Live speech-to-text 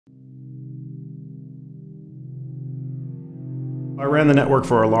I ran the network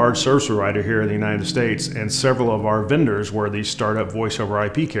for a large service provider here in the United States, and several of our vendors were these startup voice over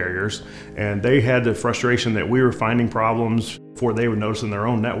IP carriers, and they had the frustration that we were finding problems before they would notice in their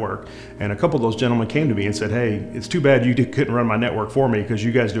own network. And a couple of those gentlemen came to me and said, hey, it's too bad you couldn't run my network for me because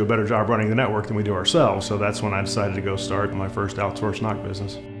you guys do a better job running the network than we do ourselves. So that's when I decided to go start my first outsourced NOC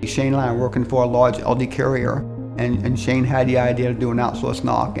business. Shane and I were working for a large LD carrier. And Shane had the idea to do an outsourced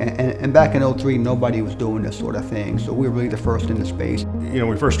NOC. And back in '03, nobody was doing this sort of thing. So we were really the first in the space. You know, when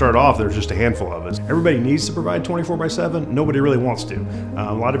we first started off, there was just a handful of us. Everybody needs to provide 24/7. Nobody really wants to.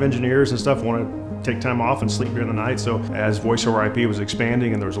 A lot of engineers and stuff want to take time off and sleep during the night. So as voice over IP was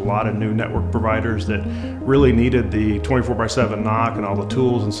expanding and there was a lot of new network providers that really needed the 24/7 NOC and all the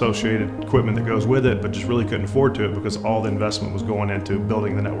tools and associated equipment that goes with it, but just really couldn't afford to it because all the investment was going into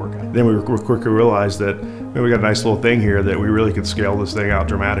building the network. Then we quickly realized that we got a nice little thing here that we really could scale this thing out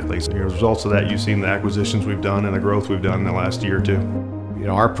dramatically. So as a result of that, you've seen the acquisitions we've done and the growth we've done in the last year or two. You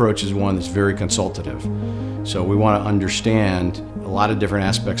know, our approach is one that's very consultative. So we want to understand a lot of different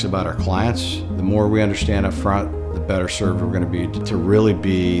aspects about our clients. The more we understand up front, the better served we're going to be to really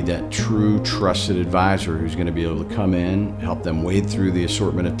be that true trusted advisor who's going to be able to come in, help them wade through the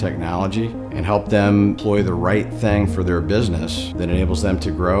assortment of technology and help them employ the right thing for their business that enables them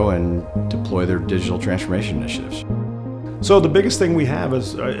to grow and deploy their digital transformation initiatives. So the biggest thing we have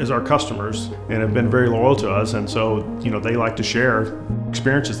is our customers, and have been very loyal to us, and so they like to share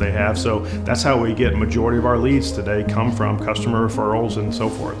experiences they have. So that's how we get majority of our leads today come from customer referrals and so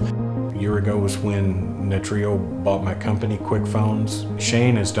forth. A year ago was when Netrio bought my company, Quick Phones.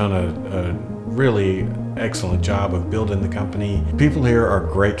 Shane has done a really excellent job of building the company. People here are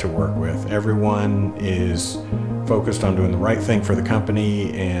great to work with. Everyone is focused on doing the right thing for the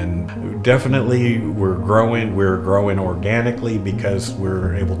company, and definitely we're growing organically because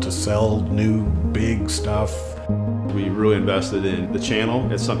we're able to sell new big stuff. We really invested in the channel.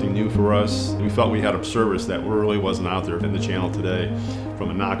 It's something new for us. We felt we had a service that really wasn't out there in the channel today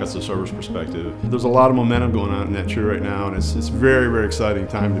from a NOC as a service perspective. There's a lot of momentum going on in Netrio right now, and it's very, very exciting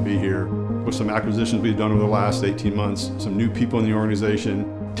time to be here. With some acquisitions we've done over the last 18 months, some new people in the organization.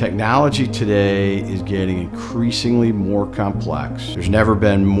 Technology today is getting increasingly more complex. There's never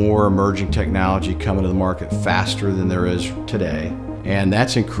been more emerging technology coming to the market faster than there is today. And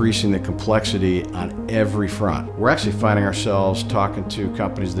that's increasing the complexity on every front. We're actually finding ourselves talking to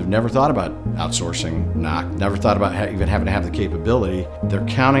companies that have never thought about outsourcing NOC, never thought about even having to have the capability. They're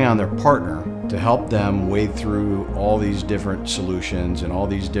counting on their partner to help them wade through all these different solutions and all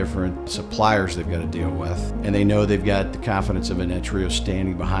these different suppliers they've got to deal with. And they know they've got the confidence of a Netrio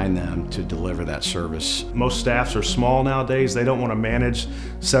standing behind them to deliver that service. Most staffs are small nowadays. They don't want to manage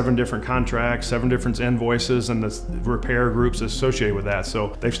 7 different contracts, 7 different invoices, and the repair groups associated with that.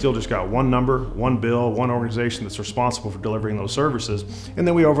 So they've still just got one number, one bill, one organization that's responsible for delivering those services. And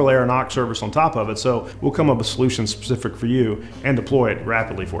then we overlay our NOC service on top of it. So we'll come up with solutions specific for you and deploy it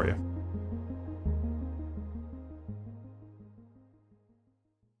rapidly for you.